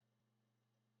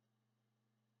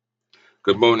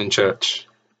Good morning, church.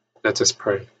 Let us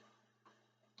pray.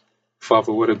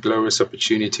 Father, what a glorious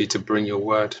opportunity to bring your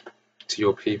word to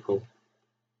your people.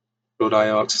 Lord, I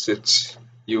ask that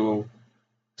you will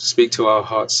speak to our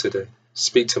hearts today.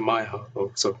 Speak to my heart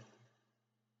also.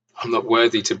 I'm not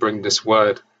worthy to bring this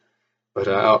word, but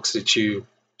I ask that you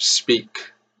speak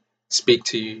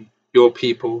to your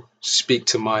people, speak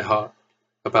to my heart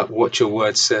about what your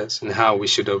word says and how we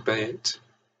should obey it.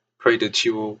 Pray that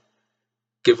you will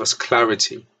give us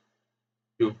clarity.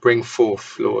 You will bring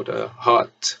forth, Lord, a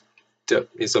heart that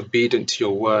is obedient to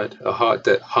your word, a heart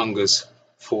that hungers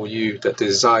for you, that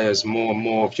desires more and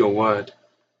more of your word,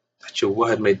 that your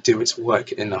word may do its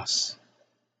work in us.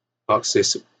 I ask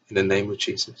this in the name of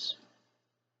Jesus.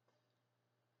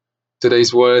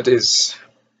 Today's word is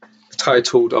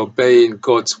titled Obeying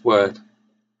God's Word.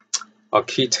 Our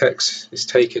key text is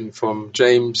taken from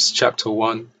James chapter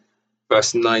 1,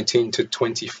 verse 19 to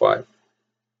 25.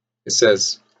 It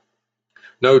says,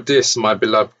 "Know this, my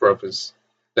beloved brothers,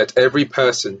 let every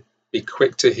person be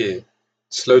quick to hear,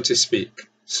 slow to speak,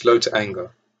 slow to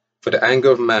anger, for the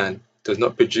anger of man does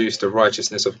not produce the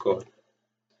righteousness of God.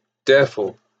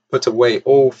 Therefore, put away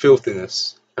all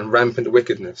filthiness and rampant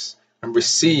wickedness, and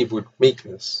receive with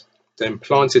meekness the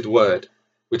implanted word,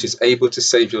 which is able to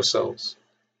save your souls.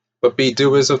 But be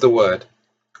doers of the word,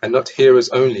 and not hearers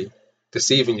only,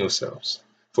 deceiving yourselves.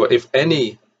 For if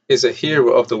any is a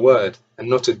hearer of the word and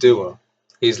not a doer,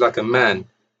 he is like a man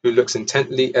who looks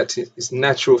intently at his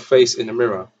natural face in a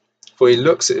mirror. For he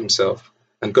looks at himself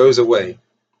and goes away,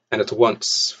 and at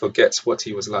once forgets what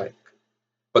he was like.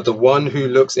 But the one who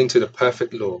looks into the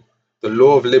perfect law, the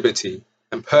law of liberty,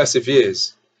 and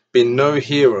perseveres, being no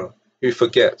hearer who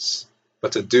forgets,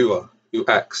 but a doer who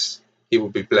acts, he will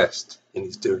be blessed in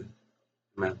his doing."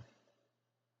 Amen.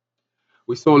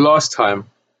 We saw last time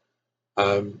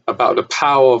about the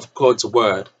power of God's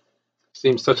word. It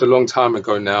seems such a long time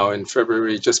ago now, in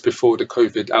February, just before the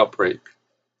COVID outbreak.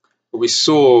 But we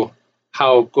saw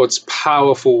how God's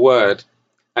powerful word,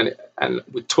 and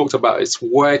we talked about its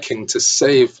working to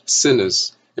save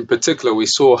sinners. In particular, we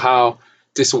saw how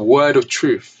this word of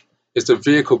truth is the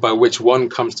vehicle by which one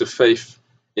comes to faith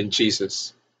in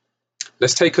Jesus.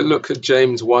 Let's take a look at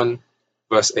James 1,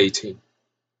 verse 18.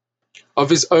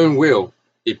 "Of his own will,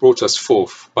 he brought us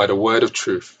forth by the word of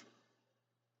truth."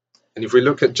 And if we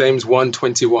look at James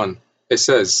 1:21, it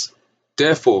says,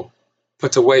 "Therefore,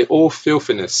 put away all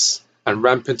filthiness and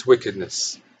rampant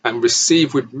wickedness, and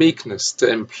receive with meekness the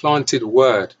implanted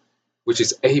word, which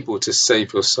is able to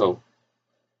save your soul."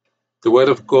 The word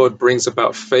of God brings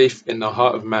about faith in the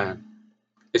heart of man.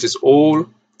 It is all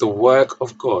the work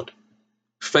of God.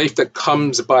 Faith that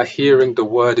comes by hearing the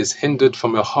word is hindered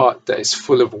from a heart that is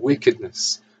full of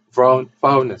wickedness,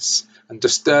 vileness, and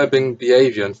disturbing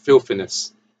behavior and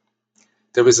filthiness.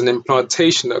 There is an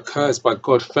implantation that occurs by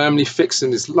God firmly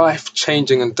fixing his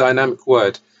life-changing and dynamic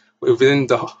word within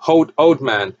the whole old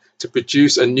man to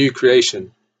produce a new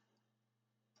creation.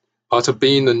 Part of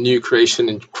being a new creation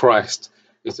in Christ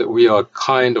is that we are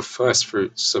kind of first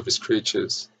fruits of his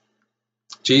creatures.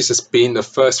 Jesus being the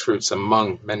first fruits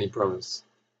among many brothers.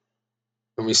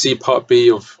 When we see part B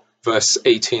of verse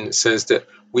 18, it says that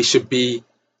we should be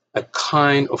a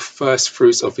kind of first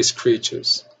fruits of his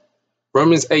creatures.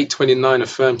 Romans 8:29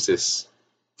 affirms this.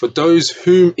 "For those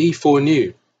whom he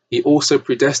foreknew, he also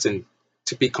predestined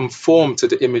to be conformed to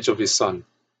the image of his Son,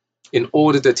 in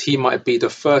order that he might be the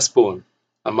firstborn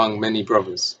among many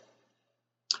brothers."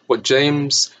 What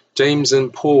James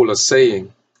and Paul are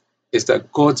saying is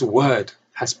that God's word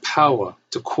has power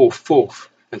to call forth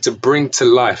and to bring to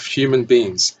life human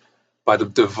beings by the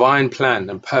divine plan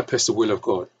and purpose and will of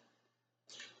God.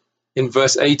 In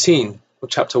verse 18 of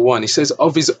chapter 1, he says,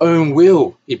 "Of his own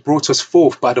will, he brought us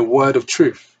forth by the word of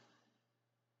truth."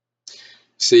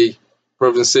 See,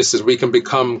 brothers and sisters, we can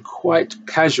become quite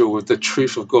casual with the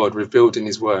truth of God revealed in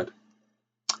his word.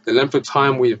 The length of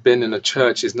time we've been in a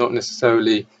church is not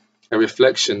necessarily a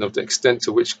reflection of the extent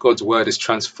to which God's word has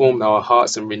transformed our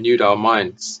hearts and renewed our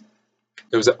minds.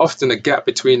 There is often a gap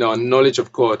between our knowledge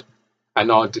of God and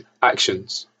our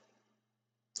actions.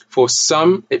 For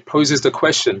some, it poses the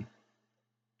question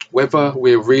whether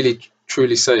we're really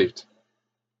truly saved.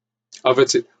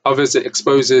 Others, it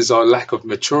exposes our lack of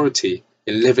maturity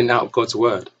in living out God's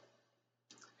word.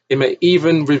 It may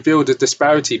even reveal the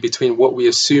disparity between what we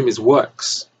assume is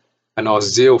works and our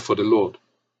zeal for the Lord.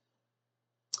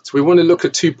 So we want to look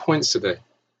at 2 points today.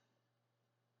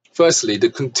 Firstly, the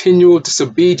continual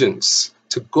disobedience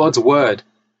to God's word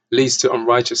leads to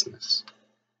unrighteousness.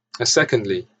 And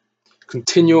secondly,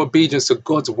 continual obedience to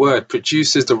God's word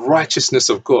produces the righteousness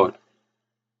of God.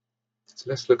 So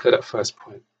let's look at that first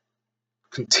point.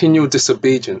 Continual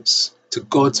disobedience to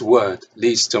God's word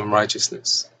leads to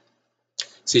unrighteousness.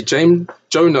 See,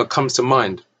 Jonah comes to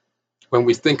mind when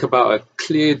we think about a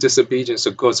clear disobedience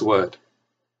of God's word.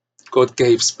 God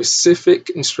gave specific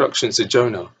instructions to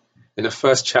Jonah in the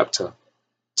first chapter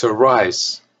to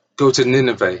arise, go to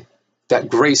Nineveh, that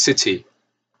great city,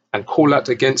 and call out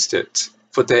against it,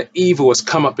 for their evil has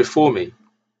come up before me.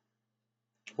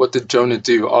 What did Jonah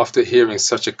do after hearing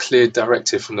such a clear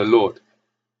directive from the Lord?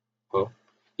 Well,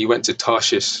 he went to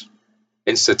Tarshish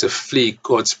instead to flee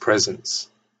God's presence.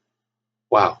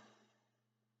 Wow.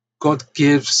 God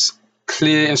gives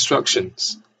clear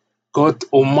instructions. God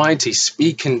Almighty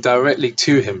speaking directly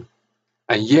to him,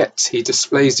 and yet he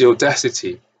displays the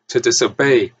audacity to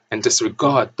disobey and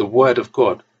disregard the word of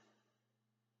God.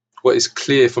 What is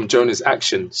clear from Jonah's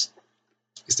actions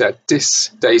is that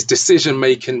his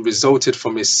decision-making resulted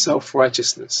from his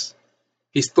self-righteousness.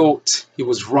 He thought he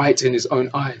was right in his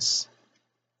own eyes.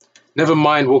 Never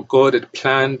mind what God had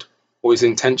planned or his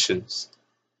intentions.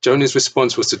 Jonah's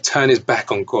response was to turn his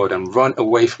back on God and run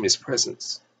away from his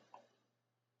presence.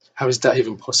 How is that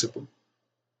even possible?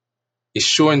 His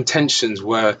sure intentions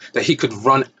were that he could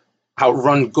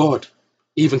outrun God,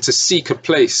 even to seek a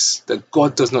place that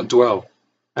God does not dwell,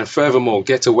 and furthermore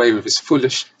get away with his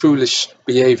foolish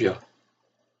behavior.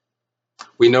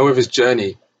 We know of his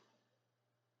journey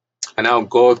and how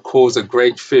God caused a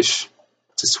great fish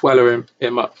to swallow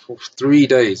him up for 3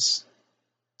 days.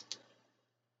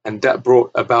 And that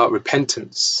brought about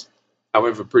repentance,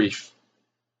 however brief.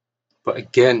 But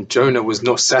again, Jonah was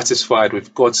not satisfied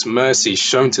with God's mercy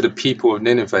shown to the people of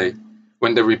Nineveh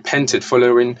when they repented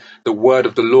following the word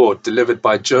of the Lord delivered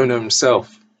by Jonah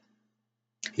himself.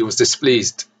 He was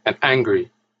displeased and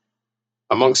angry.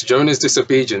 Amongst Jonah's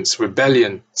disobedience,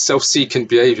 rebellion, self-seeking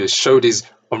behaviors showed his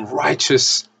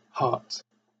unrighteous heart.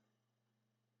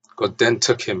 God then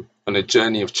took him on a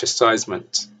journey of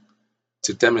chastisement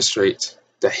to demonstrate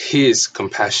that his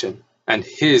compassion and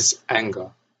his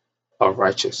anger are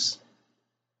righteous.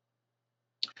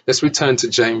 Let's return to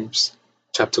James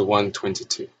chapter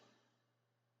 1:22.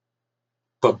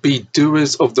 But be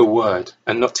doers of the word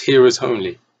and not hearers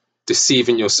only,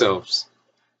 deceiving yourselves.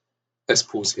 Let's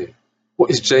pause here. What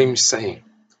is James saying?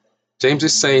 James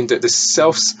is saying that the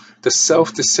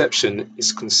self-deception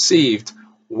is conceived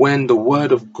when the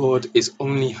word of God is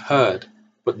only heard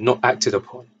but not acted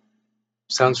upon.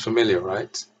 Sounds familiar,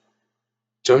 right?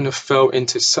 Jonah fell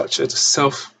into such a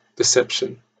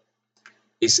self-deception.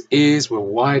 His ears were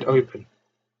wide open,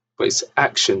 but his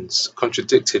actions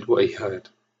contradicted what he heard.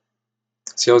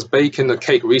 See, I was baking a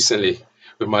cake recently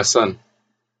with my son,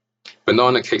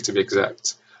 banana cake to be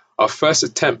exact. Our first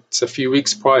attempt a few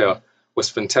weeks prior was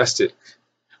fantastic.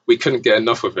 We couldn't get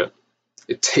enough of it.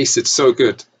 It tasted so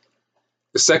good.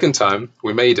 The second time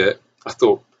we made it, I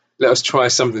thought, let us try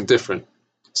something different.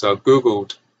 So I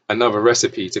Googled another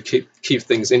recipe to keep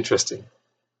things interesting.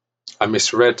 I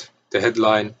misread the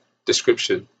headline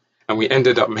description, and we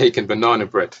ended up making banana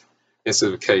bread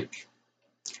instead of cake.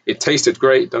 It tasted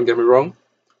great, don't get me wrong,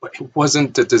 but it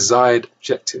wasn't the desired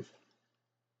objective.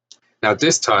 Now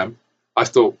this time, I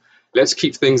thought, let's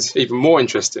keep things even more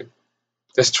interesting.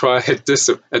 Let's try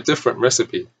a different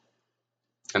recipe.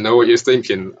 I know what you're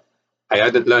thinking. I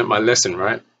hadn't learned my lesson,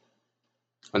 right?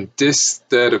 On this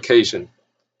third occasion,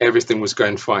 everything was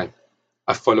going fine.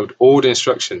 I followed all the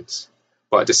instructions,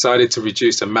 but I decided to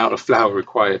reduce the amount of flour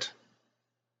required.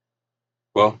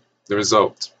 Well, the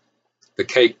result, the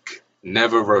cake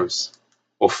never rose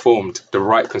or formed the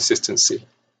right consistency.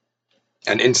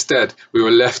 And instead, we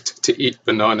were left to eat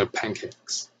banana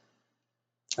pancakes.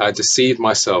 I deceived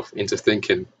myself into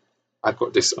thinking, I've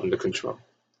got this under control.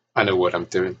 I know what I'm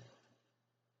doing.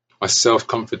 My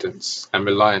self-confidence and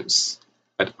reliance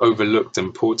had overlooked the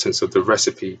importance of the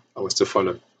recipe I was to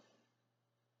follow.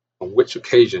 On which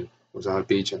occasion was I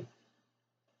obedient?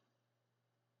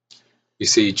 You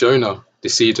see, Jonah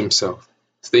deceived himself,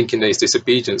 thinking that his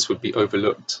disobedience would be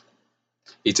overlooked.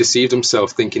 He deceived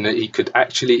himself, thinking that he could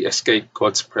actually escape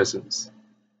God's presence.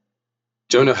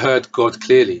 Jonah heard God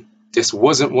clearly. This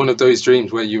wasn't one of those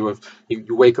dreams where you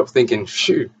wake up thinking,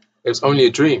 phew, it was only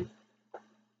a dream.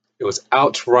 It was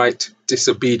outright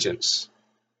disobedience.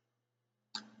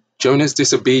 Jonah's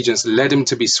disobedience led him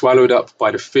to be swallowed up by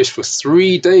the fish for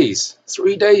 3 days.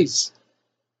 3 days.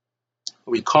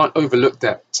 We can't overlook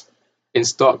that. In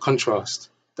stark contrast,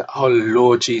 that our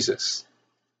Lord Jesus,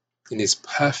 in his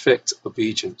perfect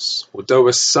obedience, although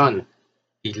a son,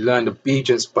 he learned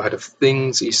obedience by the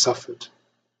things he suffered.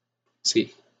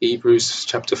 See, Hebrews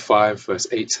chapter 5, verse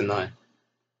 8 to 9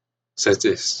 says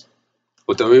this,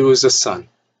 although he was a son,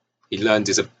 he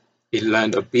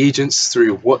learned obedience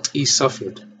through what he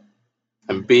suffered.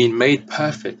 and being made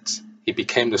perfect, he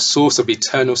became the source of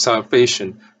eternal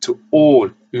salvation to all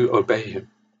who obey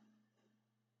him.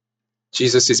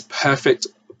 Jesus' perfect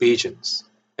obedience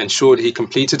ensured he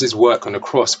completed his work on the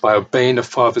cross by obeying the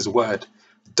Father's word,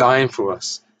 dying for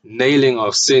us, nailing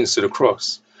our sins to the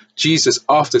cross. Jesus,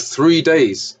 after 3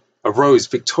 days, arose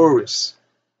victorious,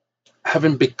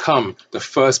 having become the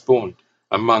firstborn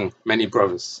among many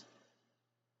brothers.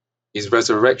 His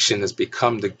resurrection has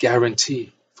become the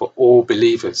guarantee for all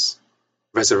believers,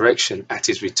 resurrection at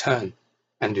his return,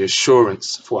 and the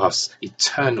assurance for us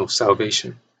eternal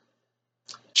salvation.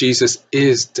 Jesus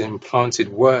is the implanted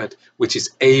word which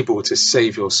is able to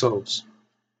save your souls.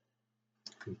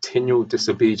 Continual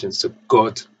disobedience to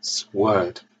God's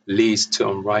word leads to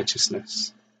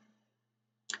unrighteousness.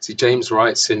 See, James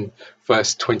writes in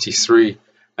verse 23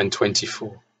 and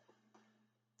 24,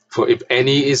 "For if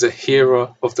any is a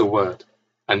hearer of the word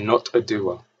and not a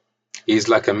doer, he is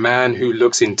like a man who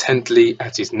looks intently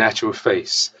at his natural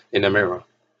face in a mirror.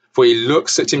 For he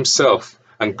looks at himself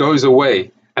and goes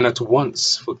away and at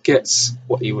once forgets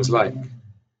what he was like."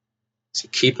 So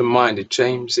keep in mind that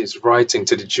James is writing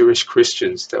to the Jewish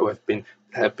Christians that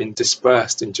have been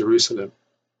dispersed in Jerusalem.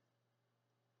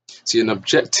 See, an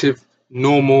objective,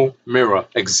 normal mirror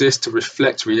exists to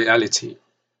reflect reality.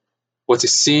 What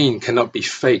is seen cannot be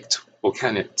faked, or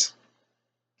can it?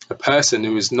 A person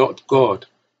who is not God,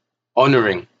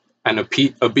 honoring and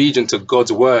obedient to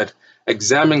God's word,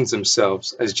 examines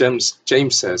themselves, as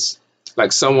James says,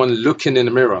 like someone looking in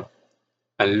a mirror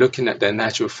and looking at their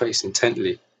natural face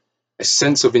intently. A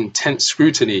sense of intense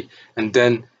scrutiny and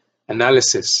then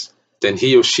analysis. Then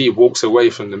he or she walks away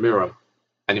from the mirror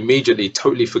and immediately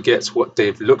totally forgets what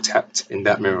they've looked at in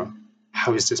that mirror.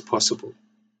 How is this possible?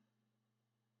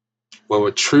 Well,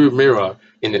 a true mirror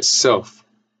in itself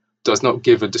does not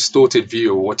give a distorted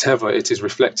view of whatever it is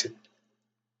reflecting.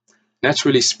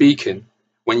 Naturally speaking,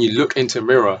 when you look into a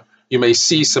mirror, you may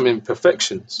see some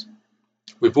imperfections.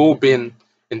 We've all been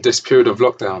in this period of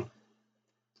lockdown.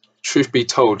 Truth be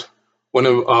told, one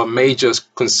of our major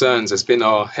concerns has been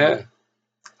our hair.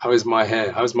 How is my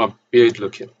hair? How's my beard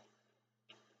looking?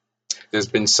 There has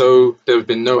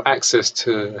been no access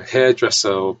to a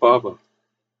hairdresser or barber.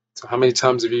 So how many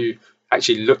times have you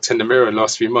actually looked in the mirror in the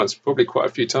last few months? Probably quite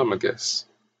a few times, I guess.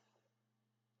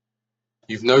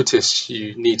 You've noticed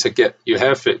you need to get your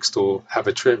hair fixed or have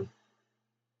a trim.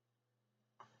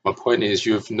 My point is,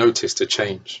 you have noticed a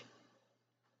change.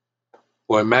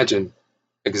 Or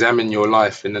examine your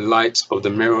life in the light of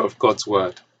the mirror of God's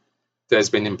word that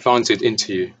has been implanted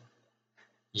into you,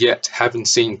 yet having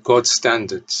seen God's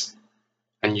standards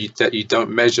and that you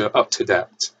don't measure up to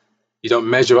that. You don't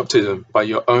measure up to them by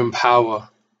your own power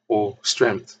or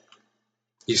strength.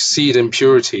 You see the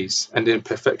impurities and the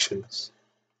imperfections.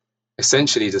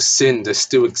 Essentially, the sin that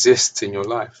still exists in your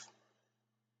life,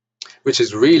 which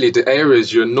is really the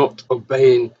areas you're not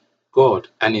obeying God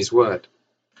and his word.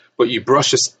 But you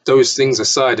brush those things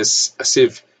aside as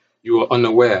if you are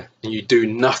unaware and you do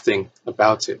nothing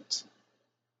about it.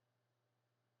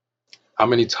 How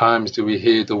many times do we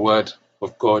hear the word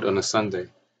of God on a Sunday?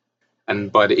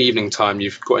 And by the evening time,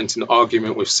 you've got into an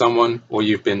argument with someone, or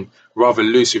you've been rather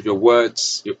loose with your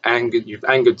words, you've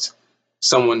angered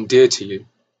someone dear to you.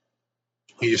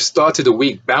 Or you've started a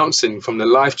week bouncing from the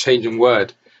life-changing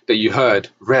word that you heard,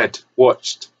 read,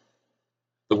 watched.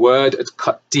 The word had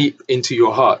cut deep into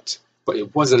your heart, but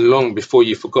it wasn't long before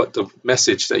you forgot the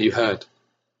message that you heard.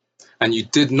 And you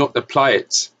did not apply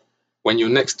it when your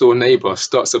next door neighbor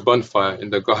starts a bonfire in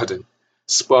the garden,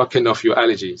 sparking off your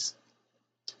allergies.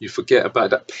 You forget about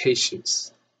that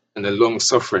patience and the long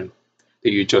suffering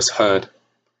that you just heard,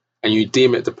 and you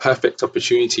deem it the perfect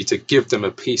opportunity to give them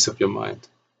a piece of your mind.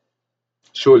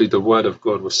 Surely the word of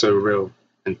God was so real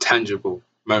and tangible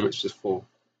moments before.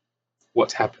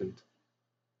 What happened?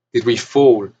 Did we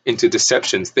fall into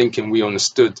deceptions thinking we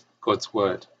understood God's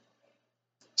word?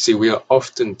 See, we are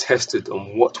often tested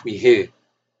on what we hear.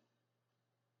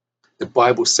 The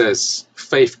Bible says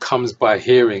faith comes by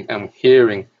hearing, and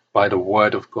hearing by the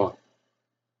word of God.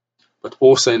 But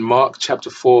also in Mark chapter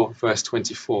 4, verse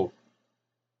 24,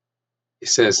 it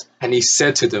says, "And he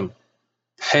said to them,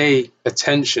 pay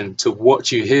attention to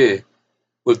what you hear.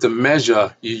 With the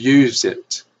measure you use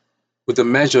it, with the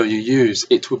measure you use,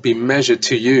 it will be measured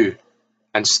to you,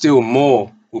 and still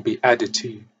more will be added to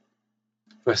you."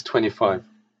 Verse 25,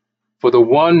 "For the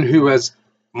one who has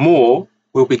more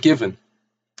will be given,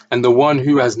 and the one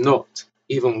who has not,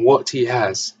 even what he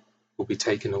has, will be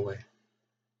taken away."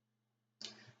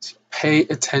 So pay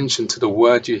attention to the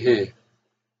word you hear.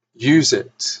 Use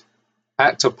it.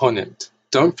 Act upon it.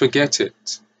 Don't forget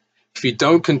it. If you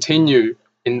don't continue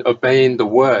in obeying the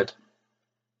word,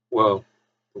 Well,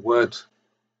 the word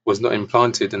was not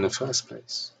implanted in the first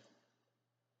place.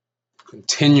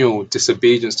 Continual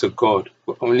disobedience to God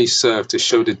will only serve to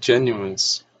show the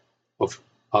genuineness of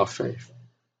our faith.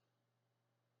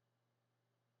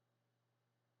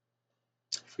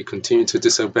 If we continue to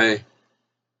disobey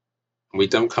and we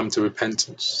don't come to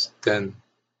repentance, then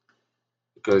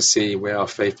we've got to see where our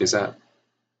faith is at.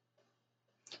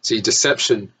 See,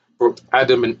 deception brought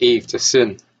Adam and Eve to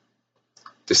sin.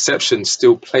 Deception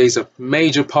still plays a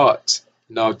major part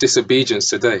in our disobedience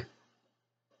today.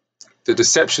 The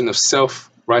deception of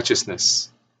self-righteousness,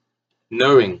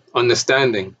 knowing,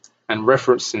 understanding, and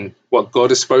referencing what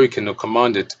God has spoken or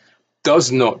commanded,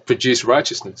 does not produce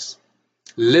righteousness.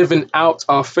 Living out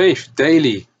our faith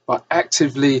daily by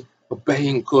actively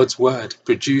obeying God's word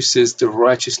produces the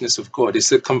righteousness of God.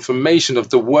 It's a confirmation of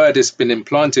the word that's been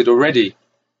implanted already.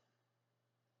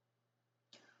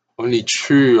 Only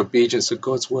true obedience to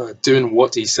God's word, doing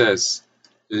what he says,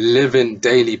 living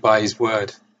daily by his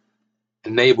word,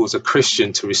 enables a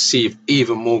Christian to receive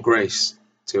even more grace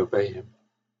to obey him.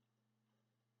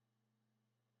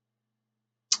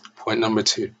 Point number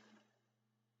 2.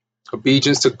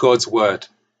 Obedience to God's word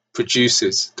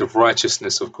produces the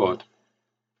righteousness of God.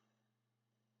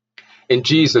 In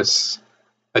Jesus,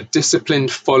 a disciplined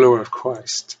follower of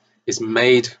Christ is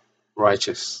made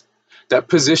righteous. That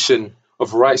position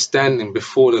of right standing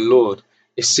before the Lord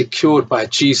is secured by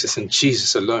Jesus and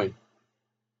Jesus alone.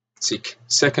 See,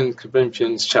 2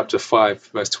 Corinthians chapter 5,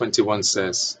 verse 21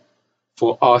 says,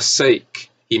 "For our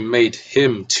sake he made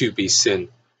him to be sin,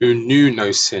 who knew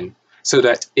no sin, so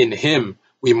that in him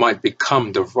we might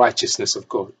become the righteousness of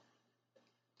God."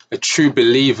 A true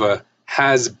believer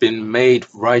has been made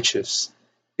righteous,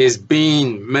 is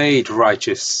being made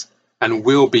righteous, and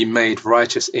will be made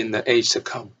righteous in the age to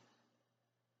come.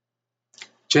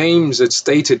 James had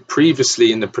stated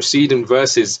previously in the preceding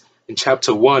verses in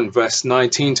chapter 1, verse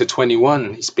 19 to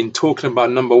 21, he's been talking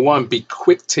about number 1, be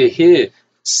quick to hear,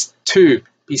 2,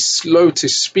 be slow to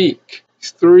speak,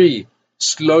 3,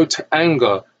 slow to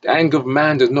anger. The anger of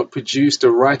man does not produce the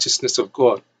righteousness of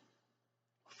God.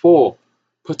 4,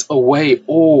 put away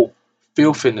all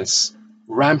filthiness,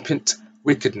 rampant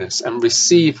wickedness, and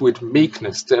receive with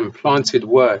meekness the implanted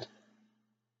word,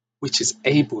 which is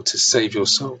able to save your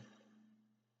soul.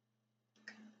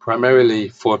 Primarily,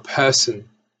 for a person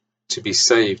to be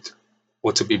saved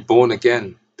or to be born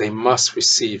again, they must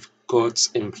receive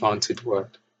God's implanted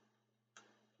word.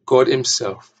 God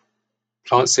himself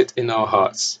plants it in our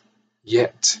hearts,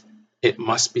 yet it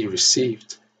must be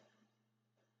received.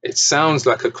 It sounds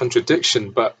like a contradiction,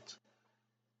 but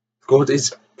God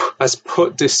has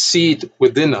put this seed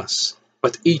within us.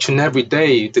 But each and every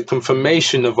day, the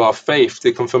confirmation of our faith,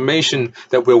 the confirmation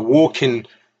that we're walking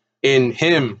in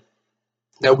him,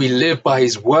 that we live by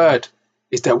his word,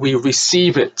 is that we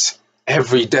receive it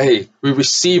every day. We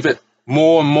receive it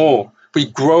more and more. We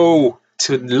grow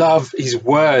to love his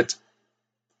word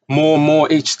more and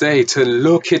more each day, to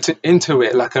look into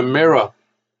it like a mirror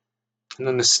and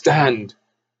understand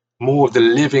more of the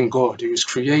living God who has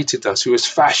created us, who has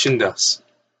fashioned us.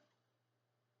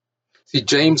 See,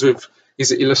 James, with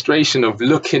his illustration of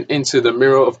looking into the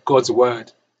mirror of God's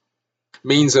word,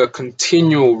 means a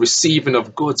continual receiving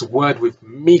of God's word with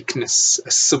meekness, a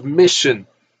submission,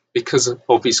 because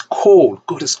of his call.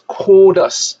 God has called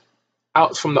us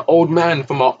out from the old man,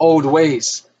 from our old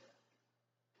ways.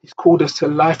 He's called us to a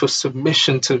life of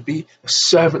submission, to be a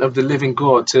servant of the living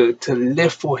God, to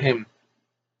live for him,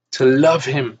 to love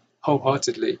him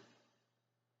wholeheartedly.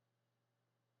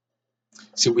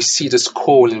 See, we see this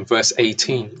call in verse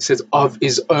 18. It says, of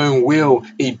his own will,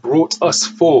 he brought us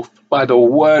forth by the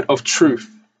word of truth.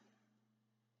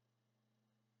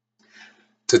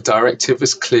 The directive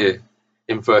is clear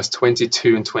in verse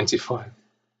 22 and 25.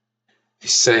 It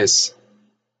says,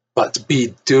 but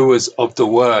be doers of the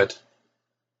word.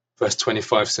 Verse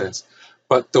 25 says,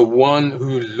 but the one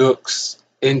who looks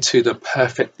into the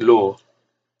perfect law,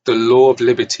 the law of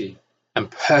liberty, and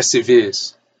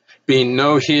perseveres, being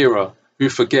no hearer who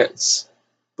forgets,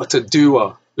 but a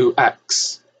doer who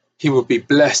acts, he will be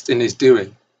blessed in his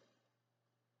doing.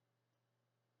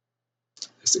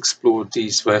 Let's explore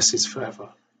these verses further.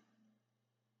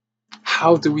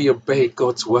 How do we obey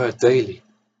God's word daily?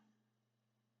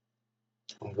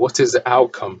 And what is the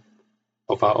outcome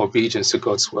of our obedience to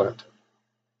God's word?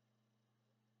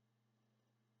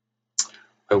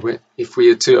 If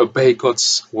we are to obey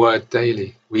God's word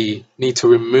daily, we need to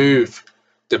remove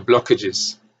the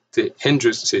blockages, the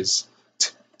hindrances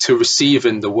to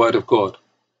receiving the word of God.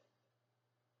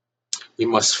 We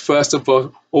must first of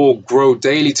all grow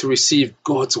daily to receive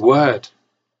God's word.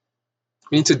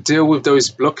 We need to deal with those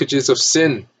blockages of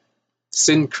sin,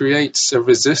 Sin creates a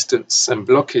resistance and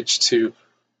blockage to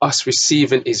us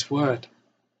receiving his word.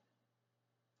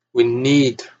 We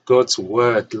need God's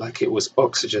word like it was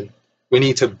oxygen. We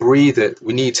need to breathe it.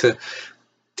 We need to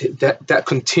that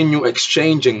continual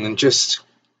exchanging and just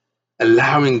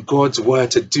allowing God's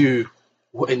word to do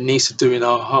what it needs to do in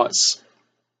our hearts.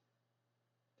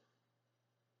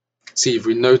 See, if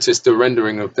we notice the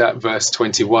rendering of that verse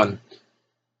 21,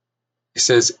 it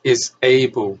says, is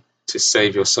able to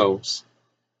save your souls.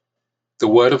 The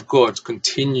word of God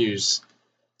continues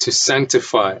to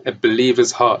sanctify a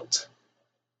believer's heart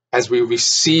as we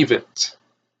receive it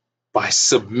by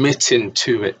submitting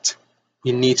to it.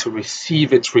 We need to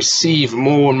receive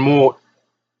more and more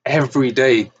every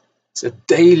day. It's a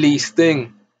daily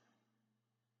thing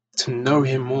to know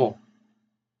him more.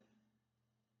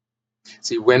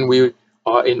 See, when we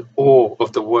are in awe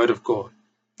of the word of God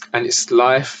and its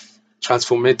life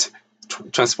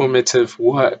transformative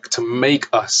work to make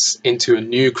us into a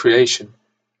new creation,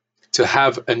 to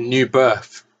have a new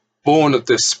birth, born of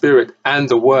the Spirit and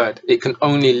the Word, it can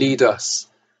only lead us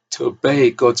to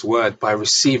obey God's word by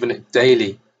receiving it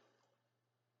daily.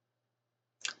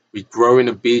 We grow in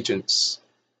obedience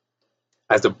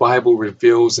as the Bible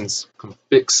reveals and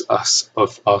convicts us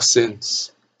of our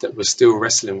sins that we're still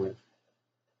wrestling with.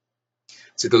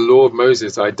 See, the law of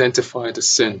Moses identified a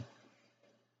sin,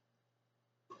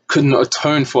 could not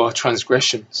atone for our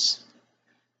transgressions.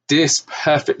 This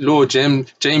perfect law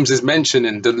James is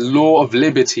mentioning, the law of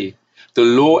liberty, the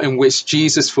law in which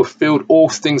Jesus fulfilled all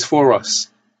things for us.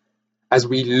 As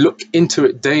we look into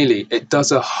it daily, it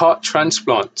does a heart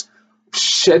transplant,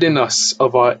 shedding us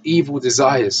of our evil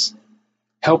desires,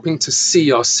 helping to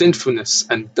see our sinfulness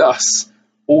and thus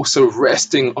also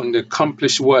resting on the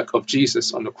accomplished work of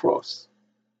Jesus on the cross.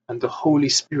 And the Holy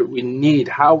Spirit, we need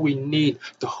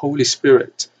the Holy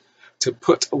Spirit to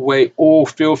put away all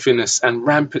filthiness and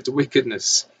rampant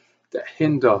wickedness that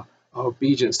hinder our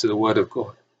obedience to the word of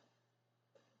God.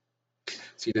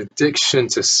 See, the addiction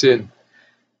to sin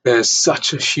bears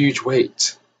such a huge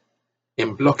weight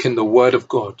in blocking the word of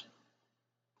God,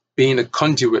 being a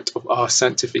conduit of our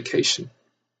sanctification.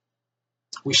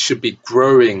 We should be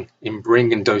growing in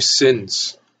bringing those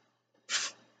sins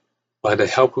by the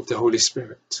help of the Holy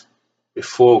Spirit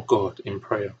before God in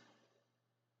prayer.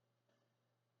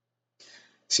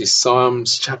 See,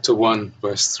 Psalms chapter 1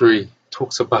 verse 3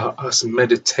 talks about us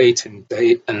meditating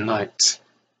day and night,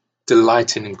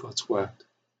 delighting in God's word.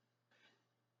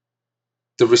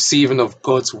 The receiving of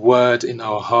God's word in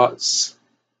our hearts,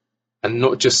 and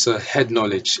not just a head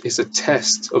knowledge, is a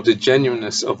test of the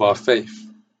genuineness of our faith.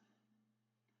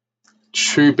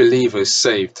 True believer is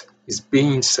saved, is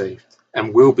being saved,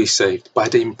 and will be saved by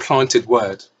the implanted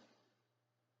word.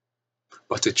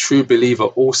 But a true believer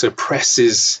also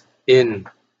presses in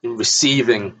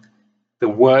receiving the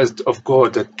word of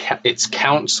God, its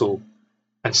counsel,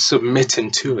 and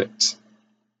submitting to it.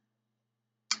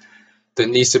 There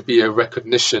needs to be a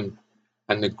recognition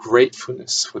and a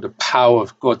gratefulness for the power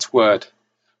of God's word,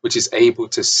 which is able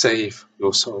to save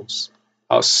your souls.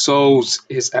 Our souls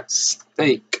is at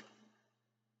stake.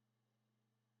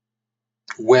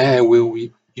 Where will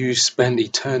you spend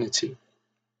eternity?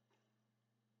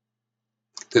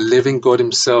 The living God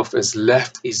himself has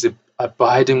left his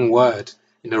abiding word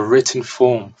in a written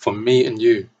form for me and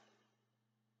you.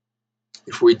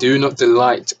 If we do not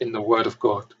delight in the word of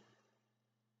God,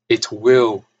 it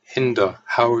will hinder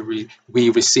how we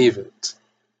receive it.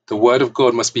 The word of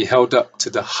God must be held up to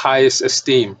the highest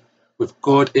esteem with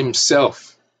God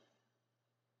himself.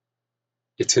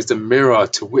 It is the mirror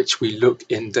to which we look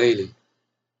in daily.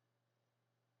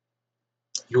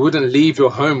 You wouldn't leave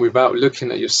your home without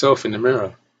looking at yourself in the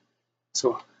mirror.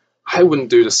 So I wouldn't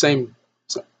do the same.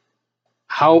 So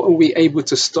how are we able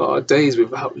to start our days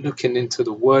without looking into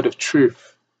the word of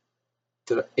truth,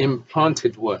 the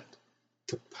implanted word,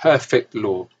 the perfect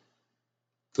law,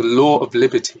 the law of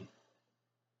liberty?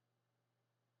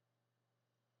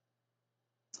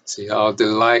 See, our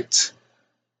delight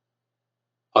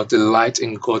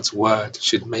in God's word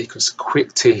should make us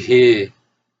quick to hear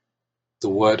the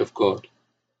word of God.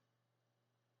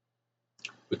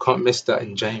 We can't miss that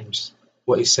in James,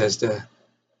 what he says there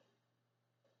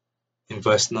in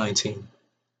verse 19. It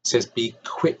says, be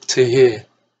quick to hear.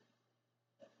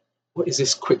 What is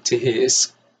this quick to hear?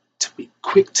 It's to be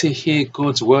quick to hear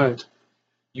God's word.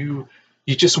 You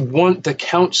just want the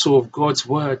counsel of God's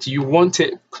word. You want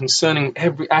it concerning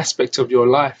every aspect of your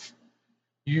life.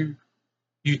 You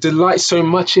delight so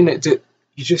much in it that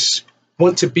you just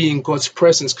want to be in God's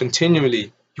presence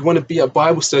continually. You want to be at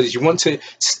Bible studies. You want to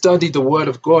study the word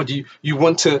of God. You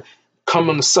want to come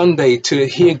on a Sunday to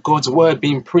hear God's word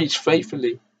being preached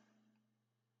faithfully.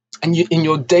 And in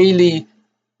your daily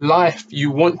life,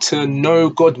 you want to know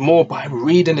God more by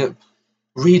reading it,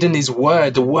 reading his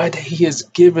word, the word that he has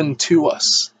given to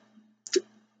us.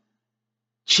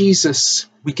 Jesus,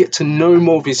 we get to know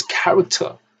more of his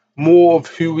character, more of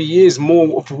who he is,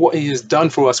 more of what he has done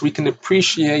for us. We can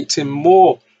appreciate him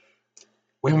more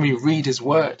when we read his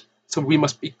word. So we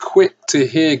must be quick to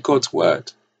hear God's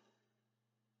word.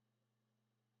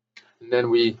 And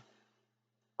then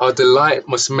our delight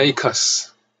must make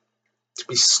us to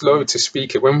be slow to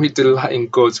speak it. When we delight in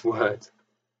God's word,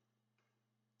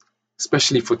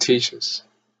 especially for teachers,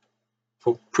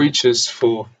 for preachers,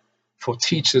 for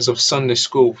teachers of Sunday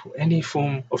school, for any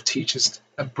form of teachers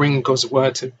that bring God's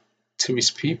word to his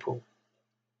people,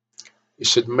 it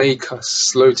should make us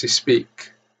slow to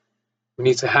speak. We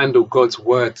need to handle God's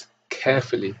word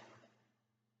carefully,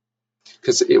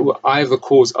 because it will either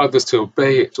cause others to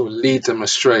obey it or lead them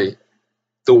astray.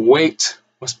 The weight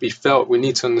must be felt. We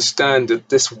need to understand that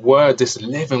this word, this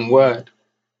living word,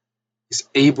 is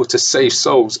able to save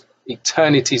souls.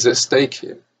 Eternity is at stake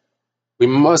here. We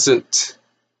mustn't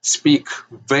speak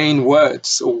vain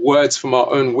words or words from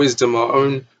our own wisdom, our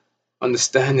own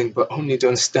understanding, but only the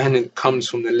understanding that comes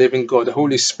from the living God, the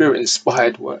Holy Spirit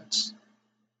inspired words.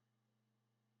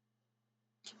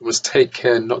 We must take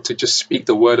care not to just speak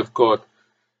the word of God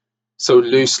so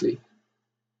loosely,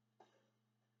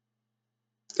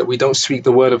 that we don't speak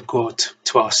the word of God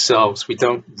to ourselves. We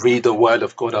don't read the word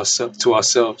of God to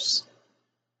ourselves.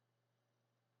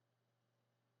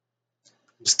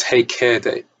 We must take care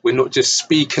that we're not just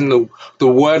speaking the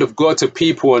word of God to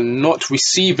people and not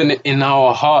receiving it in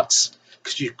our hearts,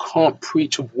 because you can't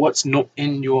preach of what's not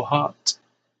in your heart.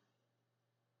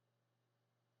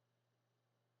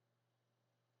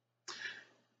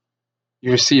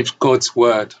 You receive God's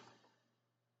word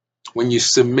when you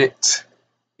submit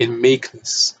in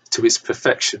meekness to his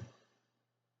perfection.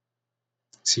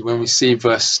 See, when we see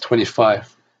verse 25, it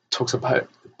talks about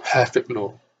the perfect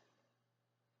law,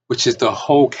 which is the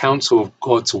whole counsel of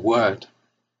God's word.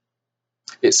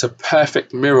 It's a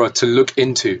perfect mirror to look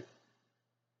into.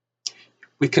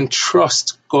 We can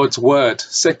trust God's word.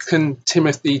 2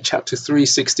 Timothy chapter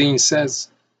 3:16 says,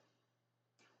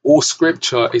 all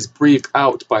scripture is breathed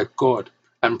out by God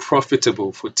and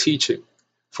profitable for teaching,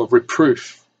 for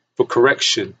reproof, for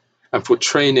correction, and for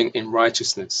training in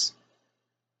righteousness,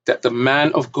 that the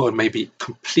man of God may be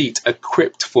complete,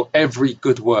 equipped for every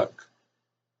good work.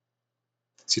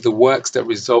 See, the works that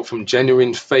result from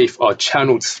genuine faith are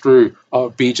channeled through our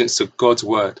obedience to God's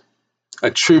word. A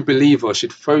true believer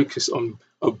should focus on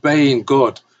obeying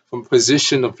God from a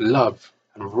position of love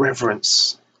and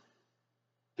reverence,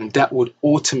 and that would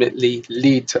ultimately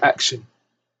lead to action.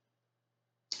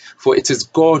 For it is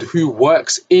God who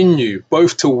works in you,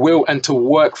 both to will and to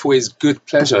work for his good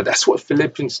pleasure. That's what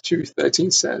Philippians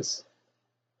 2:13 says.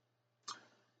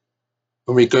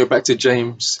 When we go back to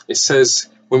James, it says,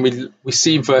 when we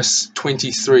see verse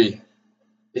 23,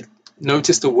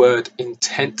 notice the word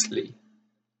intently.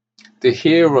 The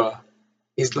hearer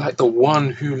is like the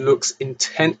one who looks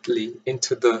intently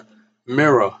into the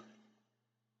mirror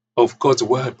of God's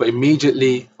word, but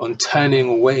immediately on turning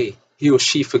away, he or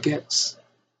she forgets.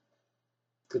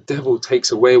 The devil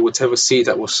takes away whatever seed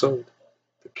that was sowed,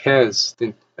 the cares,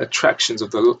 the attractions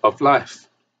of life.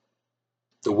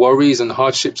 The worries and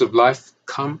hardships of life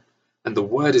come, and the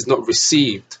word is not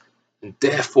received, and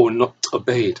therefore not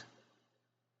obeyed.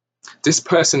 This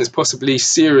person is possibly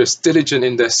serious, diligent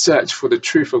in their search for the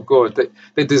truth of God.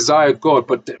 They desire God,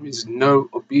 but there is no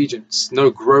obedience, no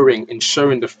growing in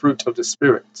showing the fruit of the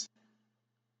Spirit.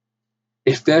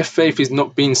 If their faith is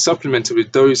not being supplemented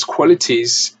with those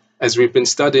qualities, as we've been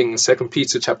studying in 2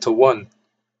 Peter chapter 1,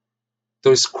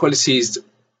 those qualities,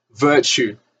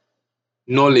 virtue,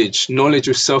 knowledge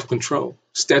of self-control,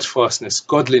 steadfastness,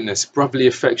 godliness, brotherly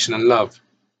affection, and love.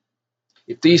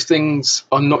 If these things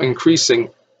are not increasing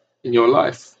in your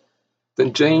life,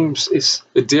 then James is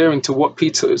adhering to what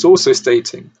Peter is also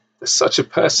stating, that such a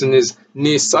person is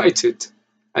nearsighted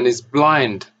and is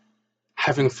blind,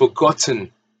 having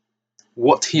forgotten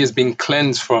what he has been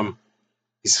cleansed from,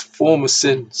 his former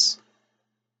sins.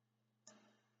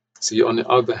 See, on the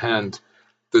other hand,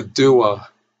 the doer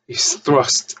is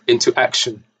thrust into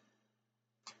action.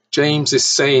 James is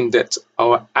saying that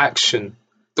our action,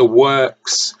 the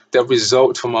works that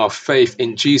result from our faith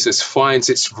in Jesus, finds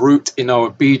its root in our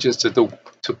obedience to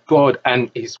God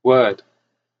and his word.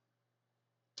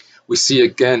 We see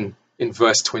again in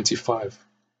verse 25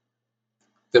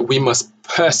 that we must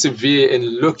persevere in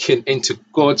looking into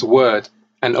God's word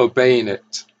and obeying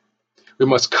it. We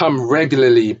must come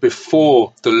regularly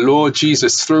before the Lord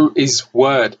Jesus through his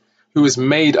word who has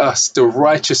made us the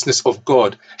righteousness of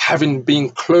God, having been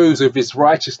clothed with his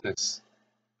righteousness.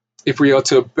 If we are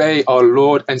to obey our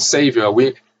Lord and Savior,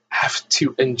 we have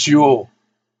to endure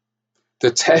the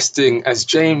testing, as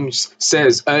James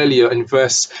says earlier in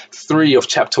verse 3 of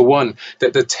chapter 1,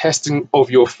 that the testing of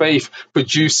your faith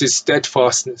produces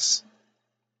steadfastness.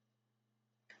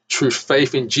 True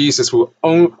faith in Jesus will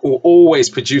always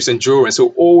produce endurance,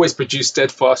 will always produce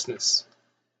steadfastness.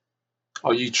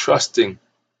 Are you trusting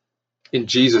in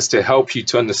Jesus to help you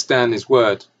to understand his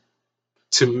word,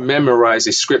 to memorize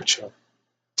his scripture,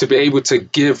 to be able to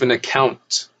give an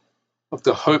account of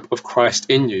the hope of Christ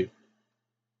in you?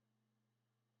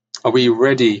 Are we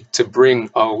ready to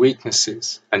bring our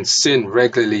weaknesses and sin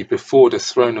regularly before the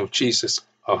throne of Jesus,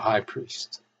 our high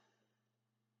priest?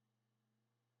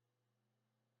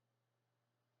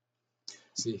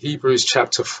 See, Hebrews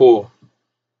chapter 4,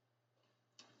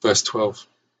 verse 12,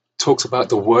 talks about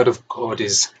the word of God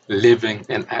is living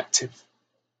and active.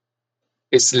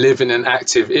 It's living and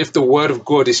active. If the word of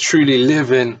God is truly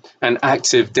living and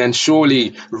active, then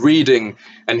surely reading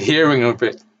and hearing of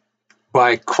it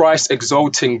by Christ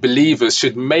exalting believers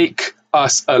should make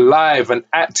us alive and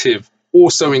active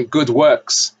also in good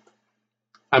works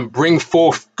and bring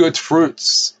forth good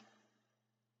fruits.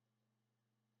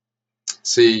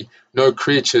 See, no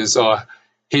creatures are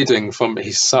hidden from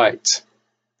his sight.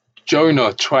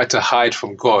 Jonah tried to hide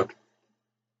from God.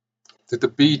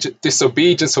 The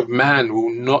disobedience of man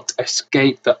will not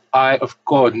escape the eye of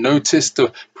God. Notice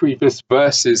the previous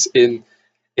verses in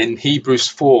Hebrews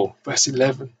 4, verse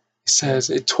 11.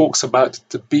 It talks about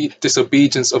the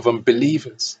disobedience of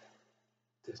unbelievers.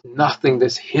 There's nothing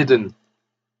that's hidden.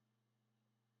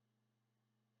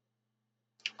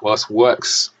 Whilst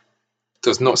works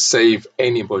does not save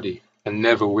anybody and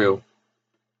never will.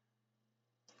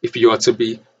 If you're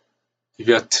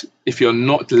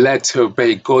not led to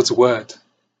obey God's word,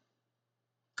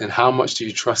 then how much do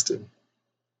you trust him?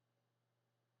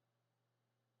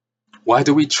 Why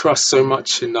do we trust so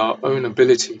much in our own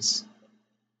abilities?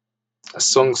 A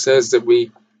song says that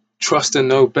we trust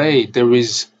and obey. There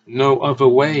is no other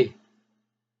way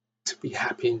to be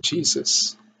happy in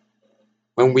Jesus.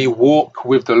 When we walk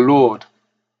with the Lord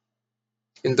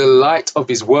in the light of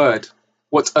his word,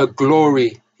 what a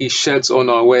glory he sheds on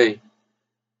our way.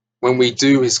 When we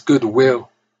do his good will,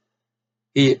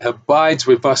 he abides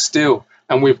with us still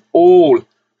and with all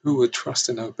who would trust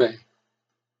and obey.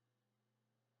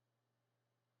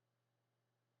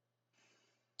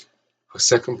 Our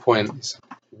second point is,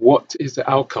 what is the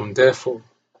outcome, therefore,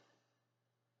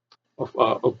 of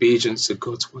our obedience to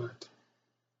God's word?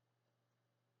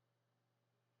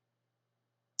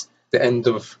 The end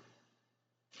of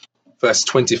verse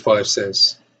 25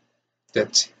 says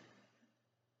that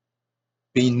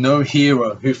be no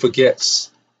hearer who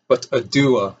forgets, but a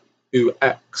doer who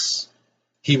acts.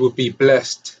 He will be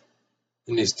blessed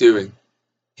in his doing.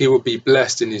 He will be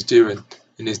blessed in his doing.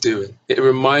 It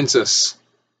reminds us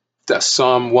that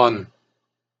Psalm 1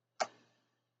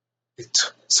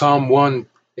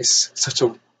 is such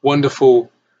a wonderful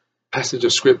passage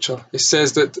of scripture. It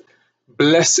says that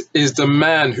blessed is the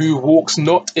man who walks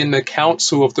not in the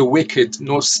counsel of the wicked,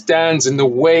 nor stands in the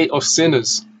way of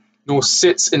sinners, nor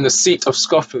sits in the seat of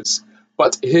scoffers,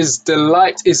 but his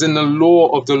delight is in the law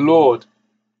of the Lord,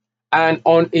 and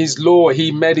on his law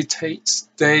he meditates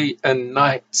day and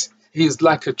night. He is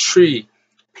like a tree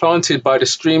planted by the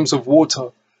streams of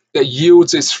water that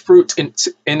yields its fruit in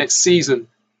its season,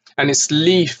 and its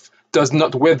leaf does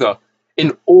not wither.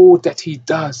 In all that he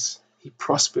does, he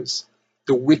prospers.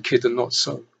 The wicked are not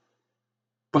so,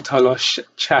 but are like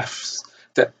chaff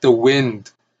that the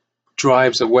wind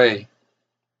drives away.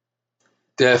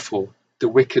 Therefore, the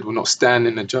wicked will not stand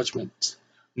in the judgment,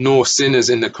 nor sinners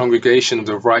in the congregation of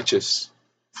the righteous.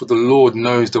 For the Lord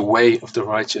knows the way of the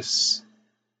righteous,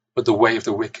 but the way of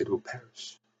the wicked will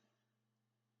perish.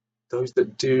 Those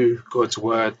that do God's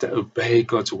word, that obey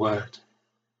God's word,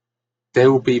 they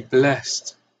will be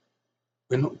blessed.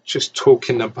 We're not just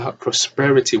talking about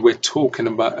prosperity, we're talking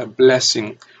about a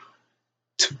blessing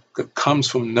that comes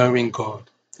from knowing God,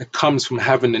 that comes from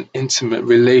having an intimate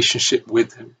relationship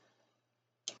with him,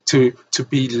 to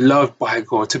be loved by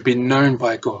God, to be known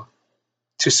by God,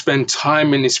 to spend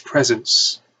time in his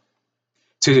presence,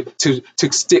 to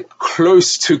stick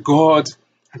close to God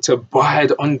and to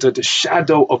abide under the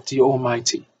shadow of the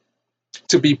Almighty,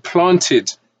 to be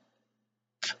planted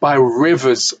by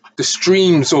rivers, the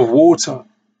streams of water,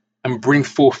 and bring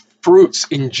forth fruits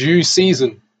in due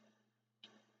season.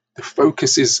 The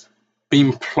focus is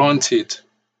being planted,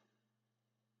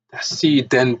 the seed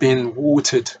then being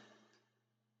watered,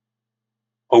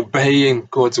 obeying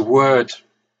God's word,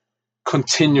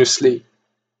 continuously,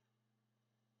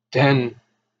 then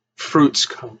fruits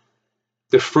come.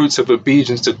 The fruits of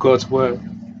obedience to God's word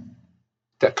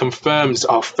that confirms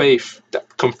our faith,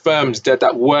 that confirms that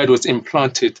that word was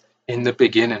implanted in the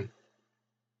beginning.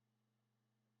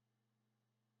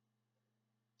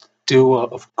 Doer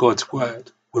of God's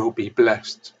word will be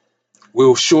blessed,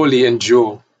 will surely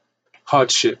endure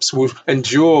hardships, will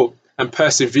endure and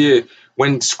persevere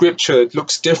when scripture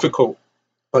looks difficult,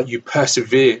 but you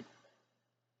persevere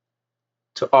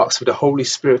to ask for the Holy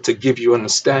Spirit to give you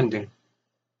understanding,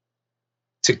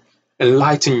 to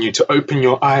enlighten you, to open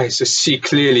your eyes to see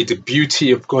clearly the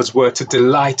beauty of God's word, to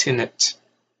delight in it.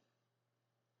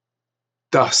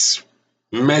 Thus,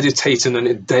 meditating on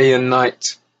it day and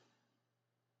night,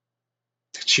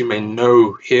 that you may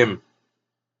know him,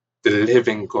 the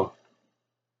living God.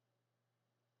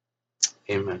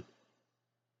 Amen.